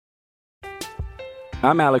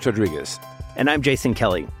I'm Alex Rodriguez. And I'm Jason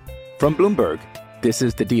Kelly. From Bloomberg, this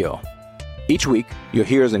is The Deal. Each week, you'll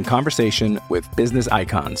hear us in conversation with business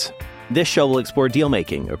icons. This show will explore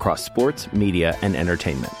deal-making across sports, media, and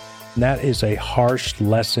entertainment. That is a harsh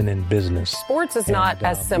lesson in business. Sports is not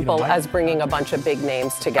as simple as bringing a bunch of big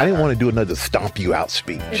names together. I didn't want to do another stomp you out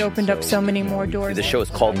speech. It opened up so many more doors. The show is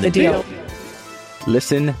called The Deal.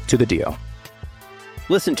 Listen to The Deal.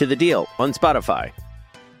 Listen to The Deal on Spotify.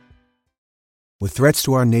 With threats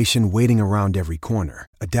to our nation waiting around every corner,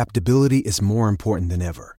 adaptability is more important than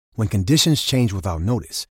ever. When conditions change without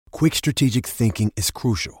notice, quick strategic thinking is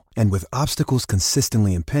crucial. And with obstacles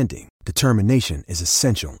consistently impending, determination is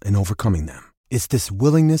essential in overcoming them. It's this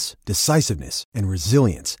willingness, decisiveness, and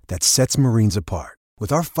resilience that sets Marines apart.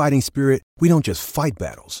 With our fighting spirit, we don't just fight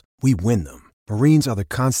battles, we win them. Marines are the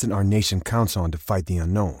constant our nation counts on to fight the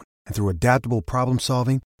unknown. And through adaptable problem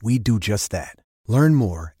solving, we do just that. Learn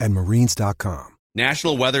more at marines.com.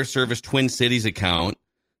 National Weather Service Twin Cities account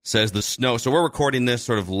says the snow. So we're recording this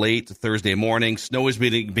sort of late Thursday morning. Snow is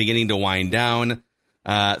beginning to wind down.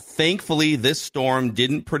 Thankfully, this storm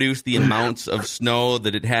didn't produce the amounts of snow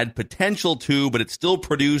that it had potential to, but it still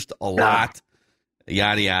produced a lot.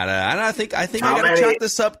 Yada yada. And I think I got to chalk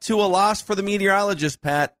this up to a loss for the meteorologist,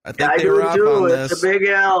 Pat. I think they were off on this. It's a big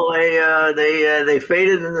L. They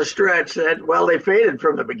faded in the stretch. They faded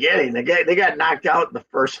from the beginning. They got knocked out in the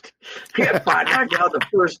first. Knocked out the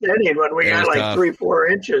first inning when we got like tough.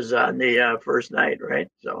 3-4 inches on the first night, right?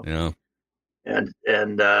 So yeah. And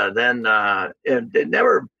then it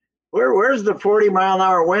never. Where's the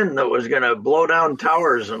 40-mile-an-hour wind that was going to blow down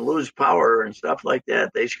towers and lose power and stuff like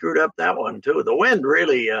that? They screwed up that one too. The wind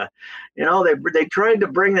really, they tried to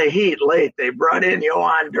bring the heat late. They brought in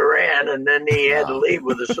Yohan Duran, and then he had to leave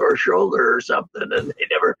with a sore shoulder or something, and they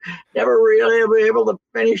never really were able to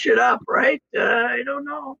finish it up. Right? I don't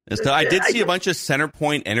know. So I did see a bunch of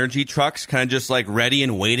Centerpoint Energy trucks, kind of just like ready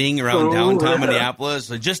and waiting around downtown Minneapolis,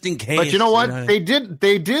 just in case. But you know what? They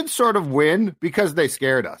did sort of win because they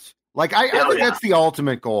scared us. Like I think that's the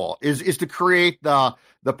ultimate goal is to create the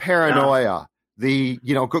paranoia,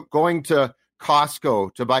 going to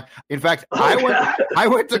Costco to buy. In fact, I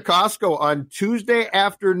went to Costco on Tuesday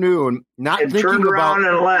afternoon, turned around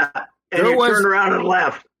and left.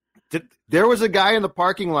 There was a guy in the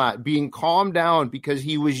parking lot being calmed down because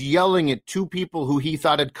he was yelling at two people who he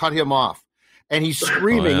thought had cut him off. And he's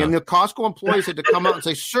screaming, and the Costco employees had to come out and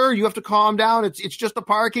say, "Sir, you have to calm down. It's just a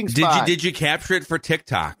parking spot." Did you capture it for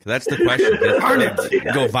TikTok? That's the question. Darn it!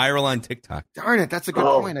 Go viral on TikTok. Darn it! That's a good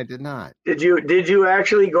point. I did not. Did you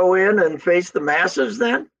actually go in and face the masses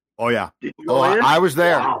then? Oh yeah. Did you go in? I was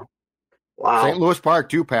there. Wow. St. Louis Park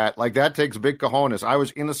too, Pat. Like that takes big cojones. I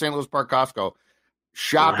was in the St. Louis Park Costco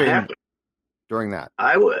shopping during that.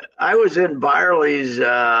 I was in Byerly's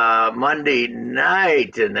Monday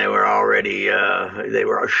night, and they were already they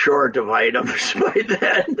were short of items by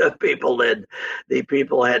then. The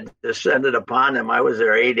people had descended upon them. I was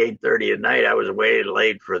there 8:30 at night. I was way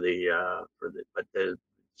late for the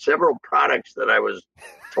several products that I was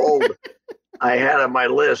told I had on my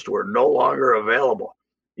list were no longer available.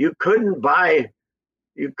 You couldn't buy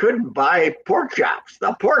pork chops.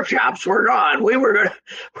 The pork chops were gone. We were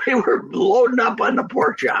loading up on the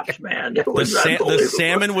pork chops, man. The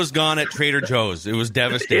salmon was gone at Trader Joe's. It was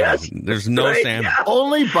devastating. Yes, there's no salmon. Yeah.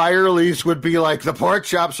 Only Byerly's would be like, the pork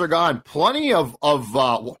chops are gone. Plenty of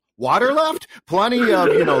water left. Plenty of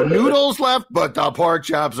noodles left, but the pork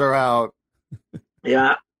chops are out.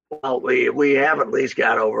 Yeah. Well, we have at least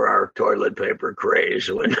got over our toilet paper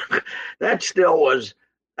craze.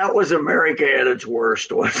 That was America at its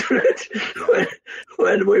worst, wasn't it?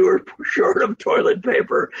 When we were short of toilet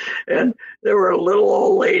paper, and there were little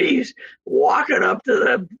old ladies walking up to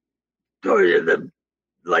the toilet,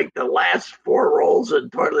 the last 4 rolls of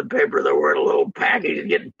toilet paper that were in a little package, and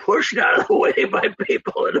getting pushed out of the way by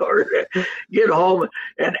people in order to get home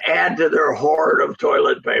and add to their hoard of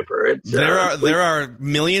toilet paper. There are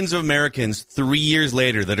millions of Americans 3 years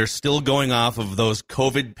later that are still going off of those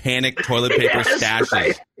COVID panic toilet paper stashes.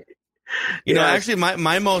 Right. Actually,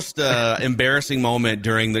 my most embarrassing moment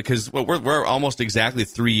during because we're almost exactly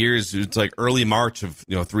 3 years. It's like early March of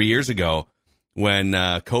 3 years ago when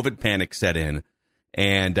COVID panic set in.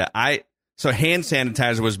 And so hand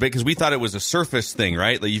sanitizer was big because we thought it was a surface thing,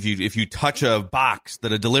 right? Like if you touch a box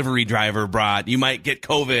that a delivery driver brought, you might get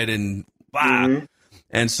COVID and blah. Mm-hmm.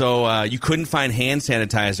 And so you couldn't find hand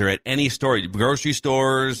sanitizer at any store, grocery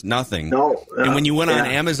stores, nothing. No. And when you went on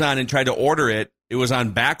Amazon and tried to order it, it was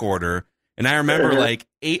on back order. And I remember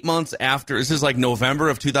 8 months after, this is like November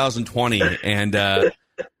of 2020, and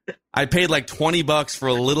I paid like $20 for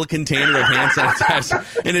a little container of hand sanitizer,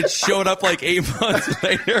 and it showed up like 8 months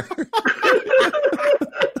later.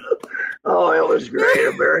 Oh, it was great.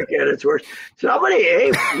 America at its worst.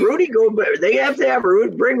 Rudy Gobert, they have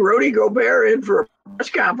to bring Rudy Gobert in for a press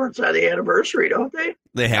conference on the anniversary, don't they?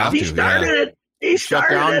 They have He started it. He shut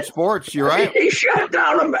started down it. Sports, you're right. He shut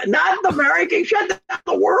down, not America, he shut down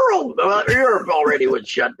the world. Well, Europe already was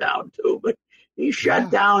shut down too, but he shut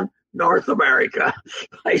down North America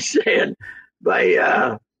by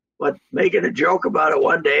making a joke about it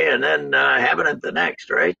one day and then having it the next,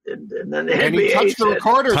 right? And then the and NBA he touched the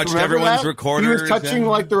recorders. Touched everyone's recorders. He was touching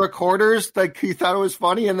like the recorders, like he thought it was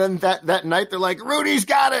funny. And then that night they're like, Rudy's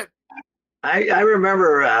got it. I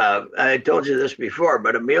remember, I told you this before,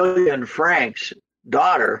 but Amelia and Frank's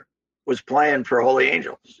daughter was playing for Holy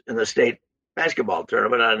Angels in the state basketball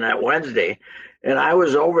tournament on that Wednesday. And I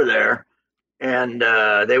was over there, and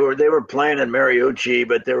they were playing in Mariucci,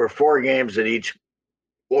 but there were 4 games at each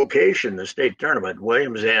location, the state tournament,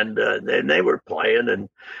 Williams, and they were playing,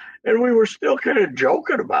 and we were still kind of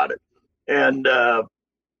joking about it. And I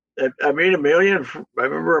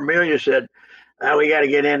remember Amelia said, we got to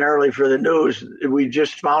get in early for the news. We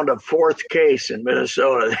just found a 4th case in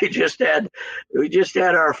Minnesota. We just had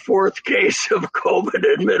our 4th case of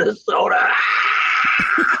COVID in Minnesota.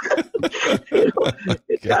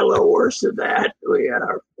 It got a little worse than that. We had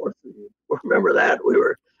our 4th. Remember that? We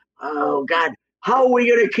were, oh God, how are we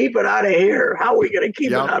going to keep it out of here? How are we going to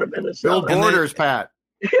keep it out of Minnesota? Build borders, Pat.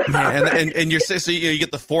 and you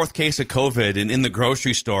get the 4th case of COVID, and in the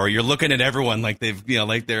grocery store, you're looking at everyone like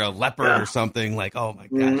like they're a leopard or something. Like, oh my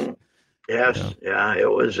gosh. Mm-hmm. Yes, it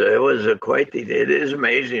was it is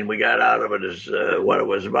amazing. We got out of it as what it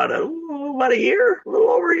was about a year, a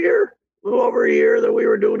little over a year that we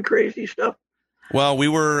were doing crazy stuff. Well,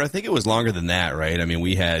 I think it was longer than that, right? I mean,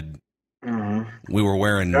 we were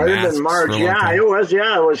wearing masks in March. It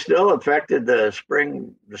was still affected the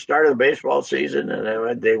start of the baseball season,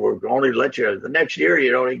 and they were only let you the next year.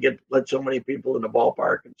 You'd only let so many people in the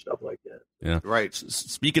ballpark and stuff like that. Yeah, right.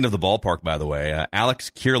 Speaking of the ballpark, by the way,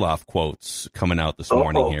 Alex Kirilloff quotes coming out this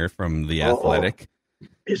morning here from the Athletic.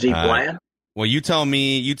 Is he playing? Well, you tell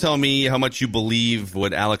me how much you believe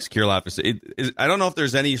what Alex Kirilloff is. I don't know if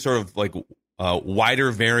there's any sort of like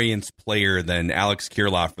wider variance player than Alex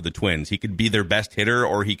Kirilloff for the Twins. He could be their best hitter,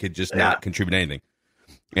 or he could just not contribute anything.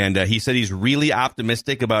 And he said he's really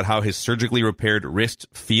optimistic about how his surgically repaired wrist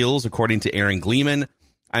feels, according to Aaron Gleeman.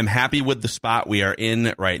 I'm happy with the spot we are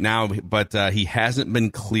in right now, but he hasn't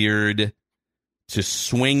been cleared to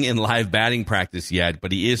swing in live batting practice yet,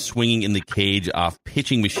 but he is swinging in the cage off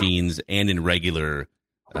pitching machines and in regular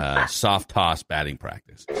soft toss batting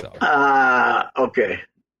practice. So. Okay.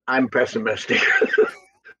 I'm pessimistic.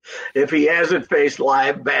 If he hasn't faced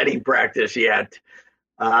live batting practice yet,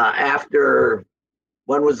 after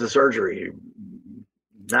when was the surgery?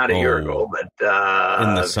 Not a year ago, but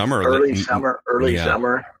in the summer, early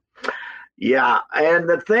summer. Yeah, and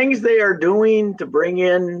the things they are doing to bring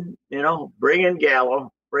in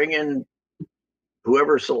Gallo, bring in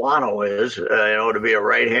whoever Solano is, to be a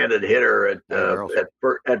right-handed hitter at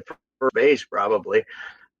first base probably,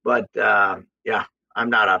 but I'm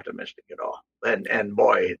not optimistic at all. And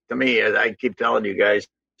boy, to me, I keep telling you guys,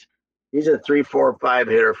 he's a 3, 4, 5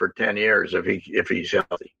 hitter for 10 years if he's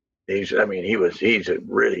healthy. He's a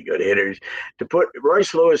really good hitter. To put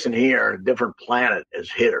Royce Lewis and he are on a different planet as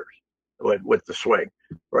hitters with the swing.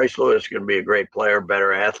 Royce Lewis is going to be a great player,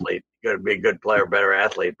 better athlete. Going to be a good player, better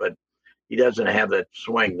athlete, but he doesn't have that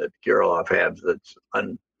swing that Kirilloff has. That's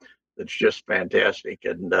just fantastic.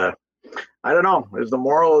 And I don't know. Is the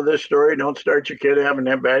moral of this story: don't start your kid having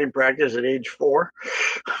that batting practice at age 4,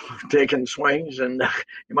 taking swings, and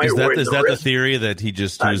you might. Is that the theory that he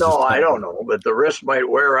just? No, I don't know, but the wrist might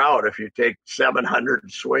wear out if you take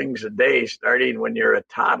 700 swings a day, starting when you're a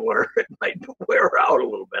toddler. It might wear out a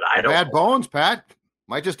little bit. I don't. Bad bones, Pat.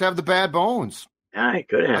 Might just have the bad bones. Yeah, it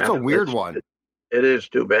could have. That's a weird one. It is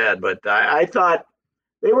too bad, but I thought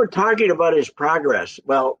they were talking about his progress.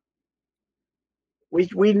 Well.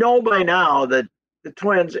 We know by now that the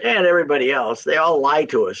Twins and everybody else, they all lie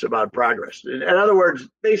to us about progress. In other words,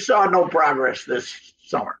 they saw no progress this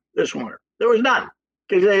winter. There was none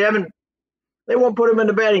because they won't put him in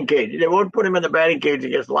the batting cage. They won't put him in the batting cage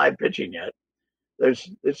against live pitching yet. It's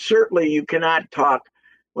certainly you cannot talk.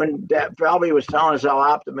 When Falvey was telling us how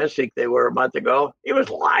optimistic they were a month ago, he was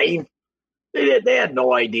lying. They had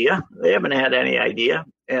no idea. They haven't had any idea.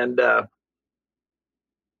 And,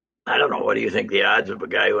 I don't know. What do you think the odds of a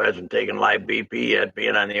guy who hasn't taken live BP yet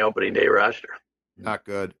being on the opening day roster? Not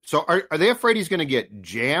good. So are they afraid he's going to get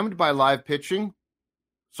jammed by live pitching?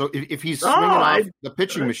 So if he's swinging off the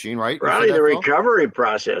pitching machine, right? Probably the recovery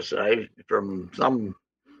process. From some,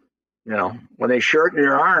 when they shorten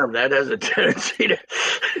your arm, that has a tendency to.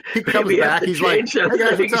 He comes back. He's like, "Hey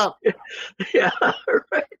guys, what's up?" Yeah,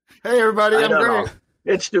 right. Hey everybody, I'm great. Know.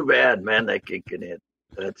 It's too bad, man. That kid can hit.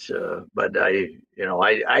 That's. But I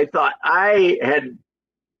thought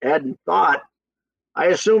hadn't thought. I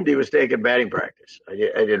assumed he was taking batting practice. I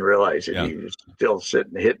didn't realize that he was still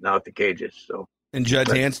hitting out the cages. So. And Judd,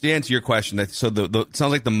 to answer your question, so it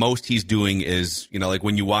sounds like the most he's doing is, like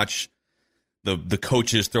when you watch the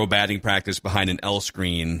coaches throw batting practice behind an L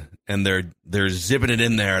screen and they're zipping it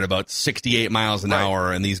in there at about 68 miles an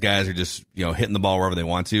hour, and these guys are just hitting the ball wherever they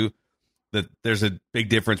want to. That there's a big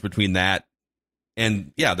difference between that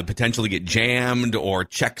and the potential to get jammed or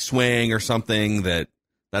check swing or something.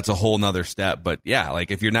 That's a whole nother step. But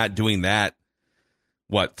like if you're not doing that,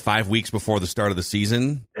 5 weeks before the start of the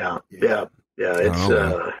season? Yeah. It's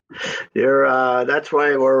that's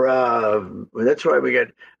why we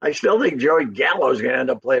get. I still think Joey Gallo's going to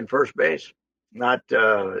end up playing first base, not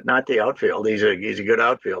the outfield. He's a good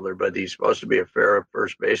outfielder, but he's supposed to be a fair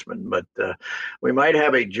first baseman. But we might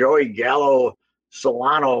have a Joey Gallo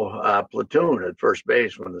Solano platoon at first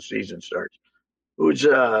base when the season starts. Who's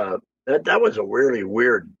that was a really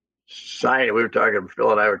weird sign.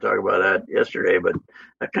 Phil and I were talking about that yesterday, but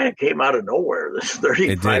that kind of came out of nowhere. This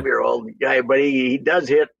 35-year-old guy, but he does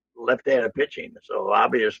hit left-handed pitching. So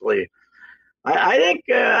obviously, I think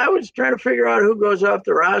I was trying to figure out who goes off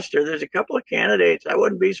the roster. There's a couple of candidates. I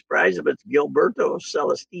wouldn't be surprised if it's Gilberto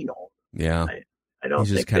Celestino. Yeah, I don't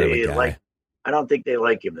think they like. I don't think they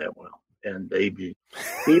like him that well, and he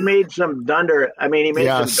made some dunder. I mean, he made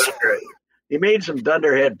some dunder. He made some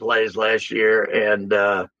dunderhead plays last year, and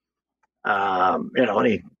and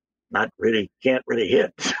he can't really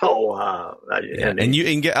hit. So,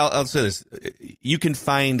 I'll say this: you can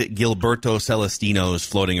find Gilberto Celestinos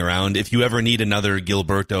floating around if you ever need another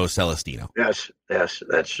Gilberto Celestino. Yes,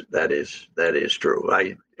 that is true.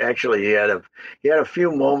 I actually he had a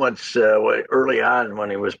few moments early on when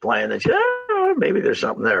he was playing that maybe there's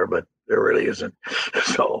something there, but there really isn't.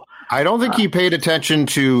 So I don't think he paid attention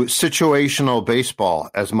to situational baseball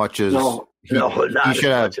as much as he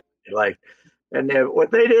should have. And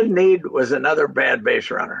what they didn't need was another bad base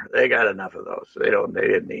runner. They got enough of those. They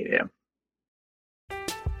didn't need him.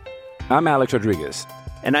 I'm Alex Rodriguez.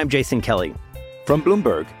 And I'm Jason Kelly. From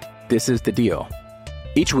Bloomberg, this is The Deal.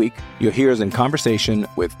 Each week, you'll hear us in conversation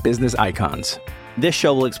with business icons. This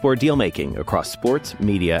show will explore deal-making across sports,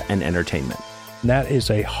 media, and entertainment. That is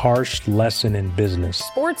a harsh lesson in business.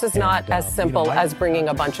 Sports is not as simple as bringing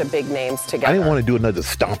a bunch of big names together. I didn't want to do another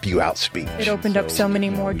stomp you out speech. It opened up so many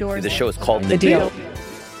more doors. The show is called The Deal.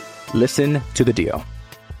 Listen to The Deal.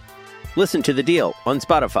 Listen to The Deal on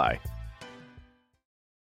Spotify.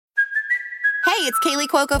 Hey, it's Kaylee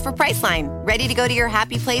Cuoco for Priceline. Ready to go to your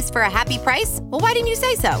happy place for a happy price? Well, why didn't you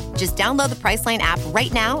say so? Just download the Priceline app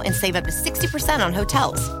right now and save up to 60% on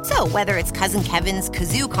hotels. So whether it's Cousin Kevin's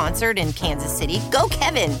Kazoo Concert in Kansas City, go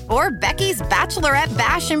Kevin, or Becky's Bachelorette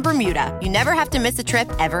Bash in Bermuda, you never have to miss a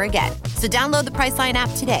trip ever again. So download the Priceline app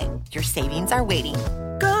today. Your savings are waiting.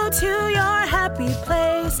 Go to your happy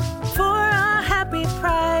place for a happy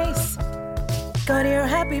price. Go to your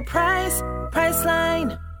happy price,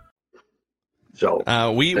 Priceline. So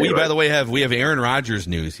we by the way have Aaron Rodgers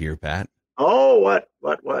news here, Pat. Oh, what?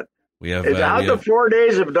 We have how'd the 4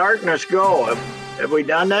 days of darkness go? Have we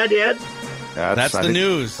done that yet? That's the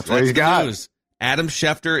news. That's what he's got. News. Adam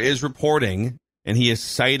Schefter is reporting, and he is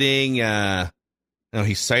citing.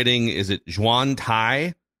 He's citing. Is it Juan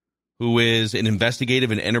Tai, who is an investigative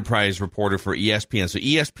and enterprise reporter for ESPN? So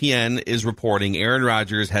ESPN is reporting Aaron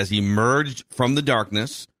Rodgers has emerged from the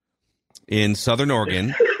darkness in Southern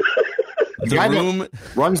Oregon. The guy that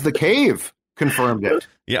runs the cave confirmed it.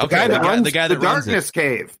 Yeah, okay. The guy that runs darkness it.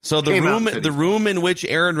 Cave. So the room in which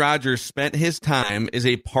Aaron Rodgers spent his time is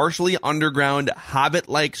a partially underground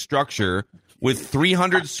Hobbit-like structure with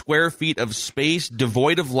 300 square feet of space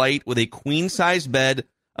devoid of light, with a queen-size bed,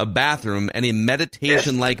 a bathroom, and a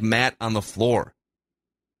meditation-like mat on the floor.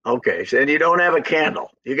 Okay, so you don't have a candle.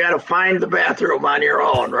 You got to find the bathroom on your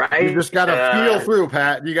own, right? You just got to feel through,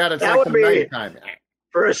 Pat. You got to take the nighttime.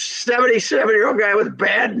 For a 77-year-old guy with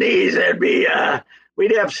bad knees,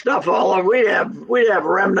 we'd have stuff all over. We'd have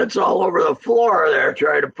remnants all over the floor there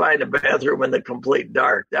trying to find a bathroom in the complete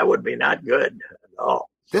dark. That would be not good at all.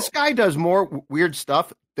 This guy does more weird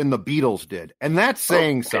stuff than the Beatles did, and that's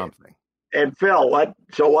saying something. And Phil,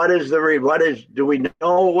 do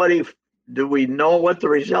we know what the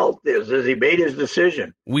result is? Has he made his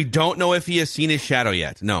decision? We don't know if he has seen his shadow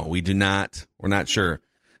yet. No, we do not. We're not sure.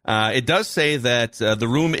 It does say that the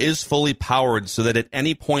room is fully powered so that at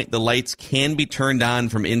any point the lights can be turned on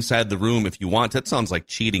from inside the room if you want. That sounds like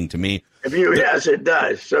cheating to me. Yes, it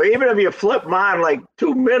does. So even if you flip them on like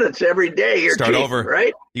 2 minutes every day, you're start cheating, over,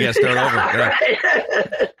 right? You got to start over.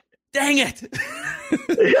 Yeah. Dang it!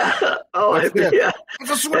 Yeah. Oh, yeah.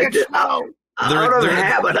 It's a switch. Out of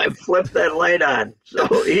habit, I flipped that light on. So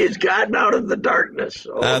he's gotten out of the darkness.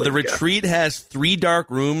 The retreat has 3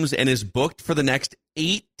 dark rooms and is booked for the next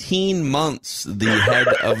 18 months, the head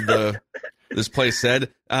of this place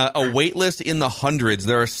said. A wait list in the hundreds.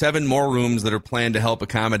 There are 7 more rooms that are planned to help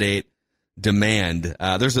accommodate demand.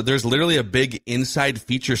 There's literally a big inside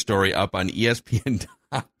feature story up on ESPN.com.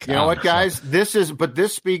 You know what, guys? This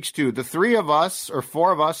speaks to the 3 of us or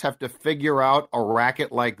 4 of us have to figure out a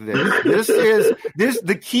racket like this. This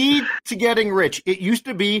the key to getting rich. It used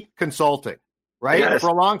to be consulting, right? Yes. For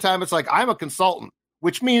a long time, it's like I'm a consultant,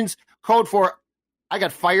 which means code for I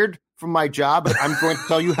got fired from my job, and I'm going to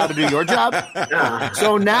tell you how to do your job.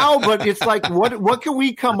 So now, but it's like, what can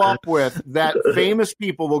we come up with that famous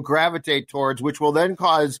people will gravitate towards, which will then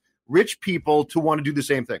cause rich people to want to do the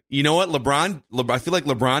same thing? You know what? I feel like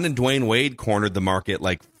LeBron and Dwayne Wade cornered the market.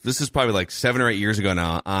 Like, this is probably like 7 or 8 years ago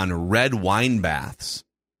now on red wine baths.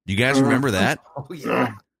 Do you guys remember that? Oh,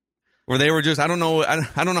 yeah. Where they were just, I don't know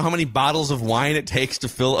how many bottles of wine it takes to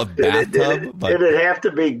fill a bathtub. Did it have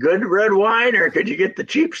to be good red wine, or could you get the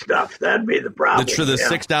cheap stuff? That'd be the problem. The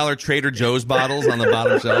 $6 Trader Joe's bottles on the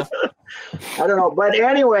bottom shelf. I don't know. But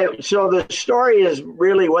anyway, so the story is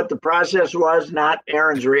really what the process was, not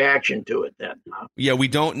Aaron's reaction to it then. Yeah, we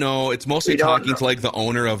don't know. It's mostly talking to like the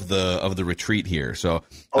owner of the retreat here. So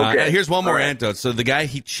here's one more anecdote. So the guy,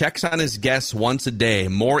 he checks on his guests once a day,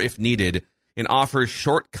 more if needed, and offers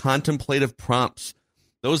short contemplative prompts.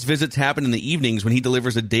 Those visits happen in the evenings when he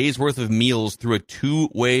delivers a day's worth of meals through a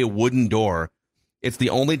 2-way wooden door. It's the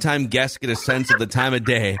only time guests get a sense of the time of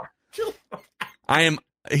day.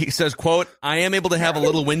 He says, quote, I am able to have a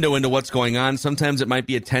little window into what's going on. Sometimes it might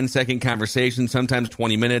be a 10-second conversation, sometimes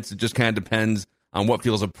 20 minutes. It just kind of depends on what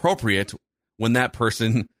feels appropriate when that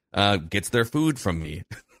person gets their food from me.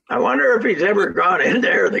 I wonder if he's ever gone in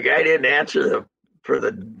there. The guy didn't answer for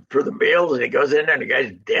the meals, and he goes in there and the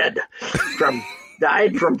guy's dead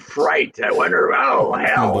died from fright. I wonder, oh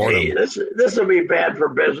hell, hey, this will be bad for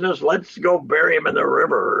business. Let's go bury him in the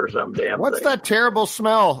river or some damn What's thing. that terrible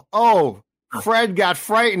smell? Oh, Fred got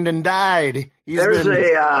frightened and died. There's going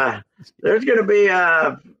to be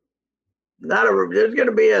a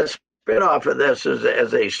spinoff of this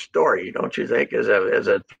as a story, don't you think? As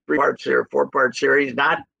a 3-part series, 4-part series,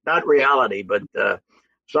 not reality, but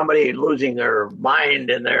somebody losing their mind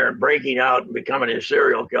in there and breaking out and becoming a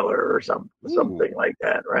serial killer or something like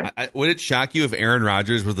that, right? Would it shock you if Aaron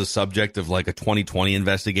Rodgers was the subject of like a 2020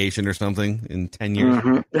 investigation or something in 10 years?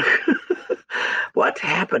 Mm-hmm. What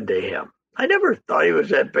happened to him? I never thought he was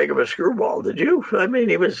that big of a screwball. Did you? I mean,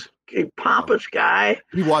 he was a pompous guy.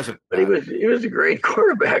 He wasn't, but he was a great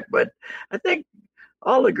quarterback. But I think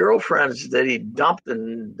all the girlfriends that he dumped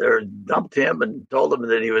him and told him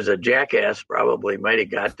that he was a jackass probably might have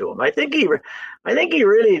got to him. I think the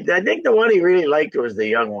one he really liked was the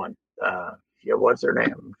young one. What's her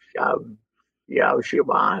name? Yao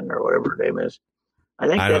Shiban or whatever her name is. I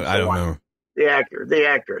think that's I don't know. The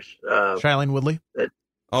actress. Shailene Woodley.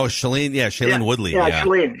 Shailene Woodley. Yeah,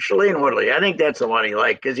 Shailene Woodley. I think that's the one he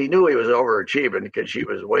liked because he knew he was overachieving because she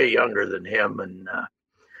was way younger than him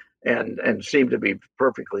and seemed to be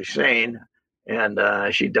perfectly sane.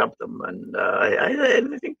 And she dumped him, and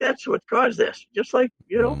I think that's what caused this. Just like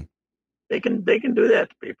they can do that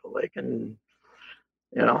to people. They can,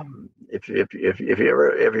 if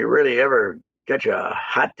you really ever catch a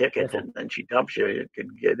hot ticket and then she dumps you, it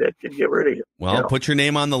could get rid of you. Well, put your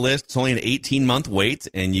name on the list. It's only an 18-month wait,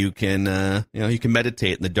 and you can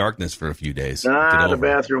meditate in the darkness for a few days. The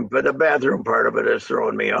bathroom part of it is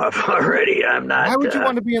throwing me off already. I'm not. Why would you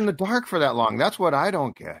want to be in the dark for that long? That's what I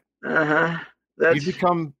don't get. You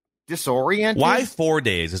become disoriented. Why 4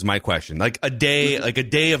 days is my question. Like a day,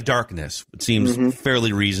 of darkness. It seems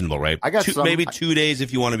fairly reasonable, right? I got maybe 2 days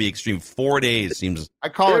if you want to be extreme. 4 days seems. I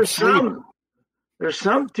call it sleep. There's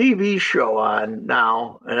some TV show on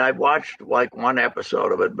now, and I've watched like one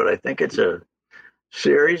episode of it, but I think it's a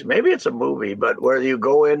series. Maybe it's a movie, but where you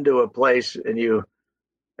go into a place and you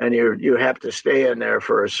have to stay in there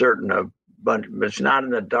for a certain bunch. It's not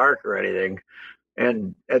in the dark or anything,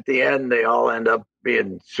 and at the end they all end up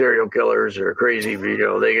being serial killers or crazy.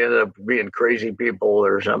 They end up being crazy people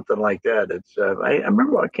or something like that. It's I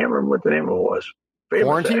can't remember what the name of it was.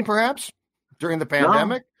 Quarantine, perhaps during the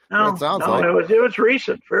pandemic. No, it was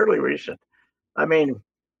recent, fairly recent. I mean,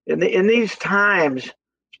 in these times,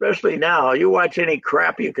 especially now, you watch any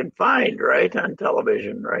crap you can find, right, on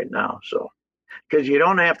television right now. So, because you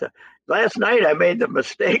don't have to. Last night I made the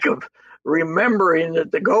mistake of remembering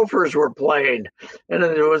that the Gophers were playing, and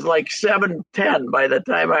it was like 7-10 by the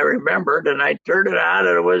time I remembered, and I turned it on,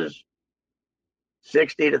 and it was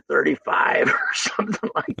 60-35 or something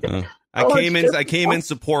like that. I came in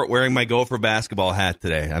support wearing my Gopher basketball hat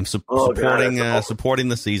today. I'm supporting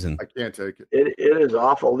the season. I can't take it. It is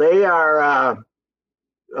awful. They are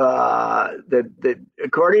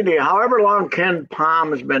according to however long Ken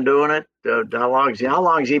Palm has been doing it. How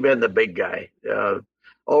long's he been the big guy?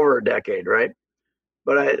 Over a decade, right?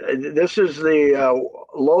 But this is the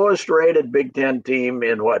lowest rated Big Ten team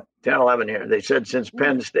in 10, 11 years. They said since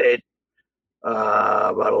Penn State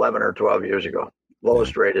about 11 or 12 years ago.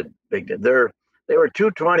 Lowest rated Big Ten. They were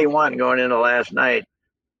 221 going into last night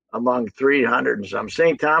among 300 and some.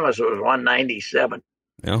 St. Thomas was 197.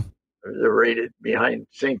 Yeah, they're rated behind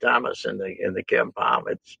St. Thomas in the Ken Palm.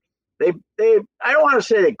 They I don't want to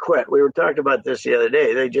say they quit. We were talking about this the other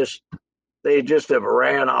day. They just have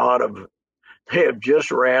ran out of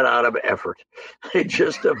effort.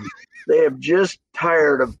 They have just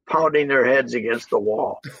tired of pounding their heads against the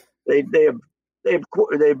wall. They've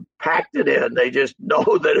packed it in. They just know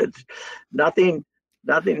that it's nothing.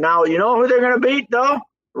 Now, you know who they're going to beat, though?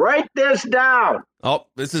 Write this down. Oh,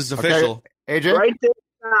 this is official. Okay. AJ? Write this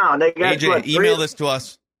down. They got AJ, email this to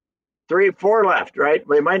us. 4 left, right?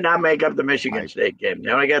 They might not make up the Michigan State game. They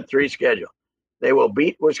only got 3 scheduled. They will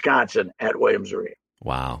beat Wisconsin at Williams Arena.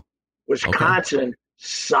 Wow. Wisconsin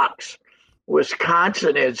sucks.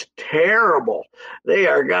 Wisconsin is terrible. They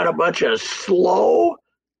got a bunch of slow,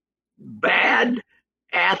 bad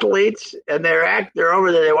athletes, and they're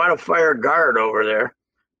over there. They want to fire guard over there,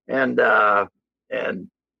 and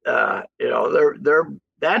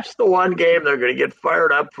that's the one game they're going to get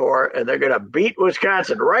fired up for, and they're going to beat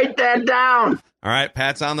Wisconsin. Write that down. All right,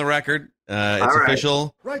 Pat's on the record. It's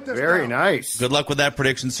official. Very nice. Good luck with that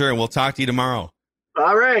prediction, sir, and we'll talk to you tomorrow.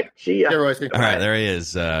 All right. See ya. Hey, Royce. All right, there he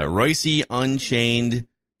is. Royce Unchained.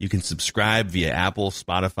 You can subscribe via Apple,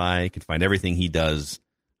 Spotify. You can find everything he does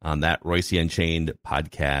on that Royce Unchained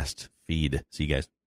podcast feed. See you guys.